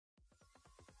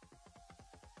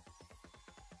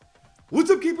What's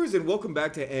up, keepers, and welcome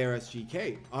back to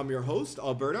ARSGK. I'm your host,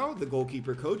 Alberto, the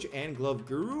goalkeeper coach and glove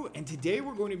guru, and today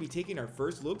we're going to be taking our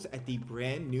first looks at the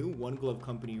brand new One Glove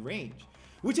Company range,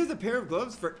 which has a pair of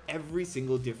gloves for every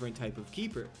single different type of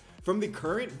keeper. From the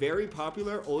current very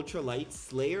popular ultralight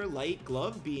SLYR light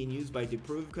glove being used by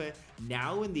Dubrovka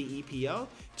now in the EPL,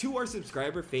 to our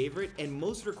subscriber favorite and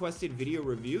most requested video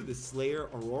review, the SLYR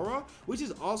Aurora, which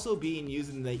is also being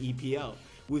used in the EPL,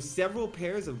 with several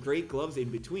pairs of great gloves in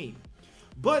between.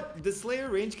 But the SLYR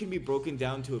range can be broken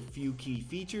down to a few key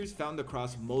features found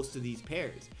across most of these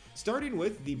pairs, starting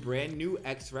with the brand new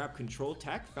X-Wrap control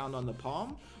tech found on the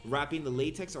palm, wrapping the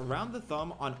latex around the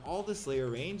thumb on all the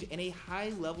SLYR range, and a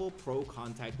high-level pro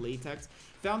contact latex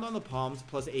found on the palms,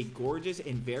 plus a gorgeous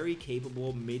and very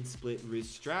capable mid-split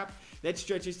wrist strap that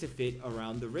stretches to fit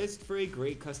around the wrist for a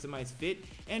great customized fit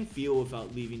and feel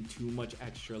without leaving too much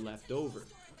extra left over.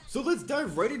 So let's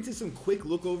dive right into some quick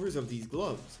lookovers of these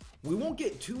gloves. We won't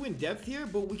get too in depth here,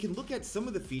 but we can look at some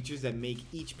of the features that make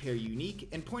each pair unique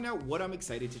and point out what I'm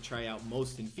excited to try out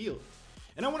most in field.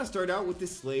 And I want to start out with the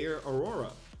SLYR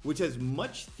Aurora, which has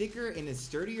much thicker and a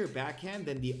sturdier backhand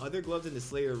than the other gloves in the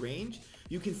SLYR range.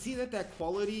 You can see that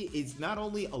quality is not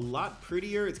only a lot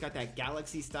prettier, it's got that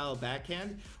galaxy style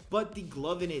backhand, but the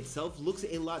glove in itself looks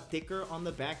a lot thicker on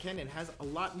the backhand and has a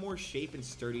lot more shape and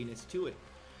sturdiness to it.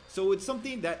 So it's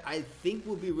something that I think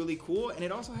will be really cool, and it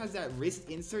also has that wrist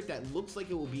insert that looks like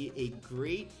it will be a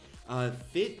great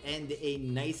fit and a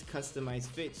nice customized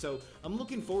fit. So I'm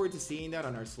looking forward to seeing that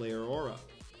on our SLYR Aurora.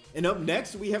 And up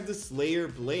next, we have the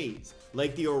SLYR Blaze.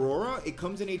 Like the Aurora, it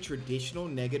comes in a traditional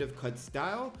negative cut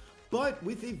style, but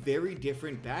with a very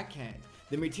different backhand.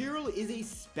 The material is a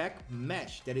spec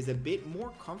mesh that is a bit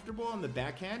more comfortable on the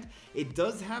backhand. It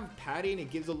does have padding,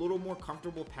 it gives a little more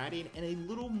comfortable padding and a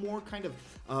little more kind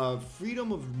of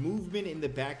freedom of movement in the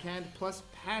backhand plus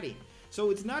padding. So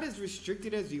it's not as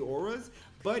restricted as the Auras,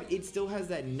 but it still has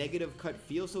that negative cut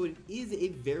feel, so it is a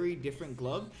very different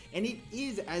glove, and it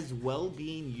is as well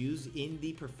being used in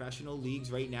the professional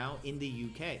leagues right now in the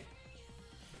UK.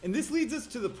 And this leads us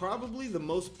to probably the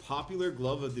most popular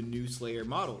glove of the new SLYR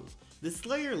models, the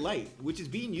SLYR Light, which is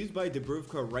being used by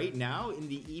Dubrovka right now in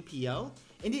the EPL,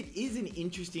 and it is an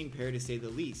interesting pair to say the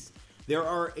least. There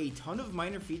are a ton of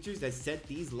minor features that set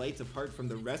these lights apart from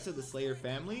the rest of the SLYR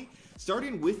family,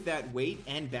 starting with that weight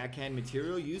and backhand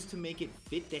material used to make it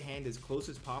fit the hand as close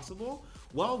as possible,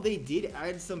 while they did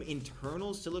add some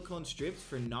internal silicone strips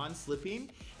for non-slipping,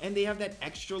 and they have that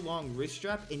extra long wrist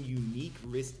strap and unique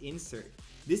wrist insert.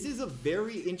 This is a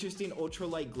very interesting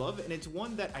ultralight glove, and it's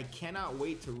one that I cannot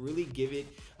wait to really give it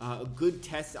a good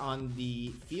test on the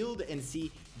field and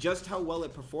see just how well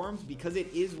it performs, because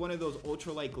it is one of those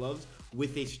ultralight gloves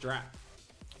with a strap.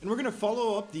 And we're going to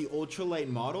follow up the ultralight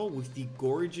model with the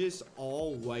gorgeous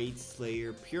all-white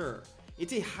SLYR Pure.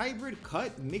 It's a hybrid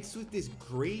cut mixed with this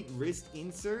great wrist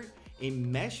insert, a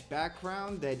mesh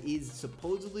background that is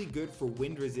supposedly good for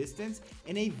wind resistance,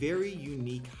 and a very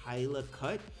unique Hyla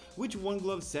cut, which One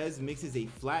Glove says mixes a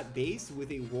flat base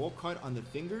with a roll cut on the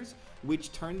fingers,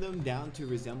 which turn them down to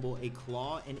resemble a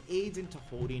claw and aids into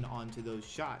holding onto those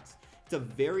shots. It's a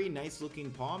very nice looking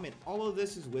palm, and all of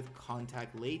this is with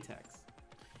contact latex.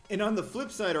 And on the flip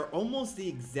side, or almost the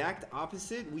exact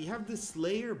opposite, we have the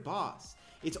SLYR Boss.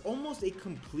 It's almost a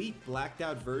complete blacked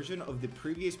out version of the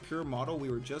previous Pure model we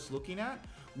were just looking at,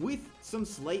 with some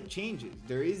slight changes.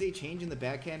 There is a change in the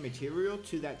backhand material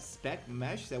to that spec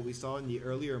mesh that we saw in the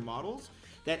earlier models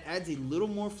that adds a little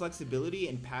more flexibility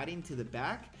and padding to the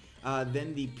back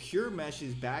than the Pure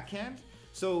mesh's backhand.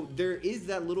 So there is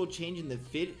that little change in the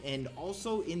fit and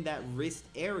also in that wrist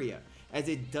area, as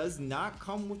it does not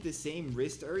come with the same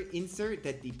wrist insert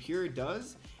that the Pure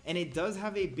does, and it does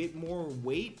have a bit more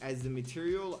weight, as the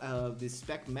material of the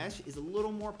spec mesh is a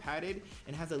little more padded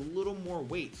and has a little more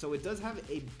weight. So it does have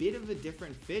a bit of a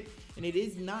different fit, and it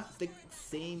is not the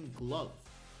same glove.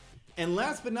 And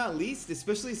last but not least,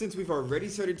 especially since we've already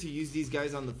started to use these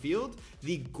guys on the field,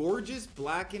 the gorgeous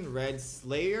black and red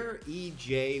SLYR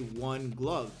EJ1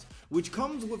 gloves, which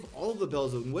comes with all the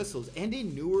bells and whistles and a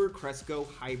newer Cresco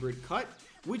hybrid cut,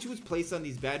 which was placed on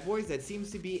these bad boys that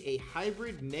seems to be a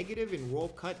hybrid negative and roll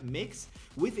cut mix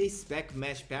with a spec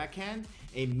mesh backhand,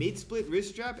 a mid-split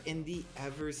wrist strap, and the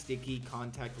ever sticky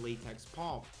contact latex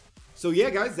palm. So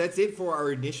yeah guys, that's it for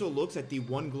our initial looks at the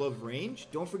One Glove range.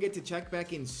 Don't forget to check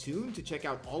back in soon to check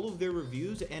out all of their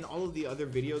reviews and all of the other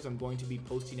videos I'm going to be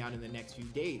posting out in the next few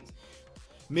days.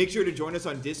 Make sure to join us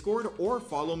on Discord or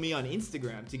follow me on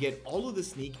Instagram to get all of the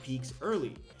sneak peeks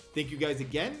early. Thank you guys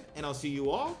again, and I'll see you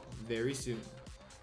all very soon.